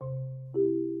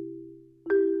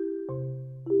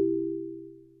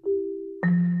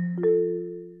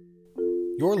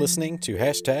You're listening to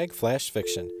Hashtag Flash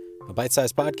Fiction, a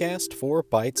bite-sized podcast for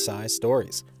bite-sized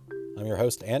stories. I'm your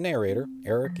host and narrator,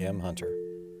 Eric M. Hunter.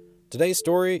 Today's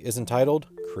story is entitled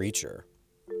Creature.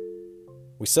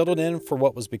 We settled in for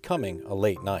what was becoming a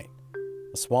late night.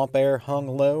 The swamp air hung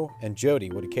low, and Jody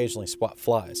would occasionally swat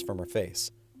flies from her face.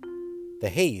 The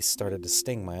haze started to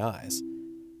sting my eyes.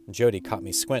 Jody caught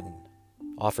me squinting,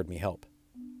 offered me help.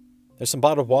 "There's some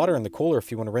bottled water in the cooler if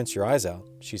you want to rinse your eyes out,"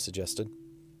 she suggested.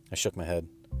 I shook my head.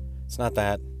 "It's not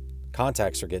that.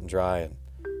 Contacts are getting dry, and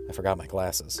I forgot my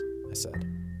glasses," I said.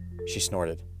 She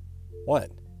snorted.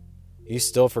 "What? You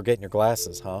still forgetting your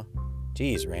glasses, huh?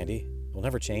 Geez, Randy, you'll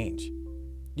never change."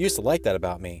 "You used to like that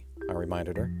about me," I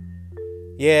reminded her.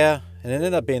 "Yeah, and it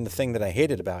ended up being the thing that I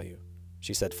hated about you,"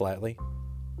 she said flatly.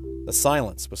 The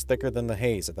silence was thicker than the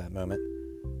haze at that moment.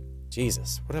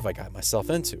 Jesus, what have I got myself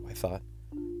into, I thought.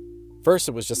 First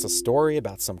it was just a story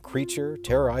about some creature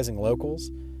terrorizing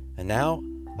locals, and now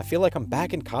I feel like I'm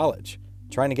back in college,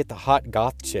 trying to get the hot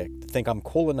goth chick to think I'm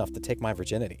cool enough to take my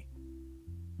virginity.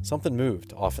 Something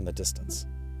moved off in the distance.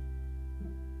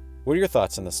 What are your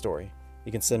thoughts on this story?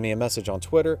 You can send me a message on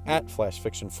Twitter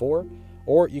 @FlashFiction4,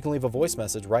 or you can leave a voice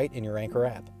message right in your Anchor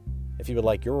app. If you would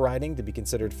like your writing to be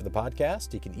considered for the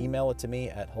podcast, you can email it to me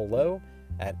at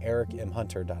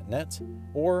hello@ericmhunter.net,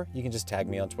 or you can just tag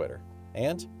me on Twitter.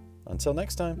 And until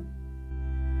next time.